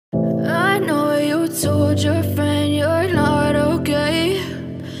told your friend you're not okay?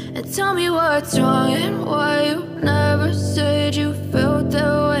 And tell me what's wrong and why you never said you felt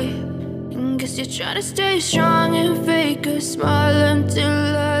that way. And guess you're trying to stay strong and fake a smile until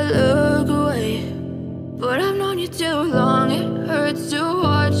I look away. But I've known you too long, it hurts to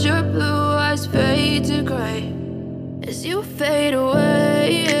watch your blue eyes fade to gray as you fade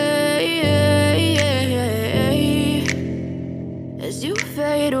away, as you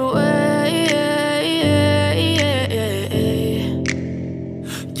fade away.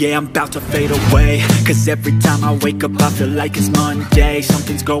 Yeah, I'm about to fade away, cause every time I wake up I feel like it's Monday.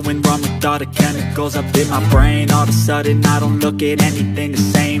 Something's going wrong with all the chemicals up in my brain. All of a sudden I don't look at anything the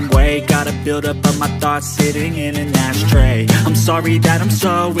same way. Got a buildup of my thoughts sitting in an ashtray. I'm sorry that I'm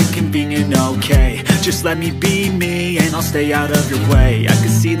so inconvenient, okay? Just let me be me and I'll stay out of your way. I can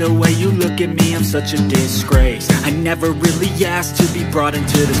see the way you look at me, I'm such a disgrace. I never really asked to be brought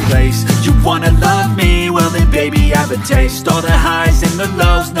into this place. You wanna love me? Well then baby, have a taste. All the highs and the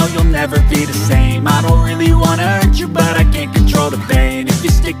lows, no, you'll never be the same. I don't really wanna hurt you, but I can't control the pain. If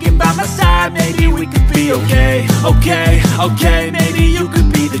you're sticking by my side, maybe we could be okay. Okay, maybe you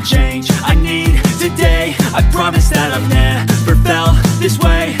could be the change I need today. I promise that I've never felt this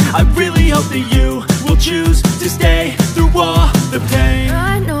way. I really hope that you will choose to stay through all the pain.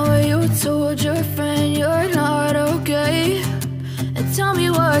 I know you told your friend you're not okay. And tell me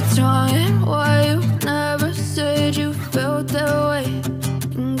what's wrong and why you never said you felt that way.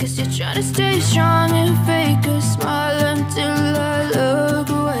 Guess you're trying to stay strong and fake a smile until I look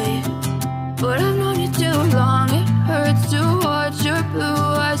away. But I've known you too long, it hurts to watch your blue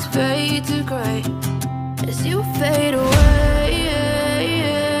eyes fade to gray as you fade away,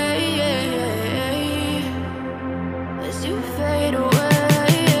 as you fade away,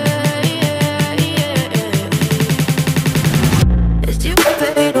 as you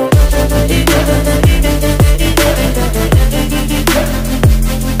fade away.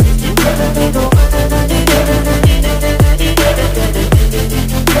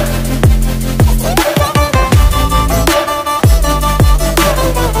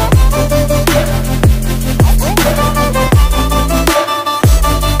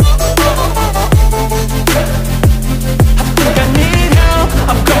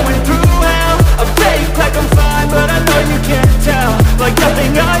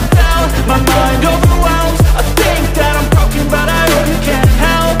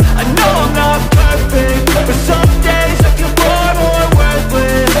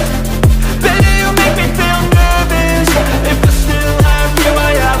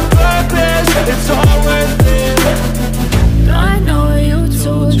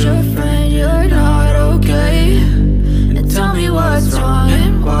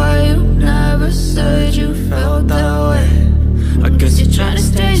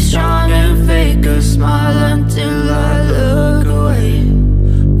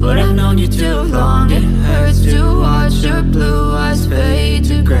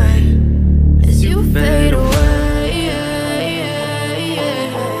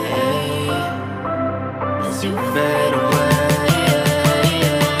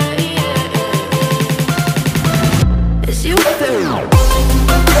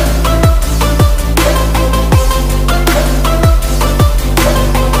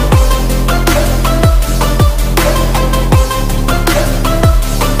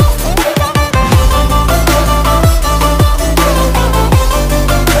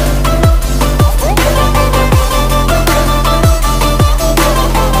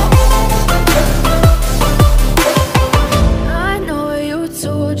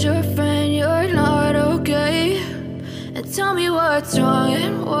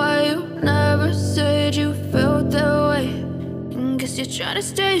 Trying to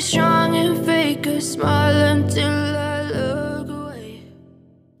stay strong and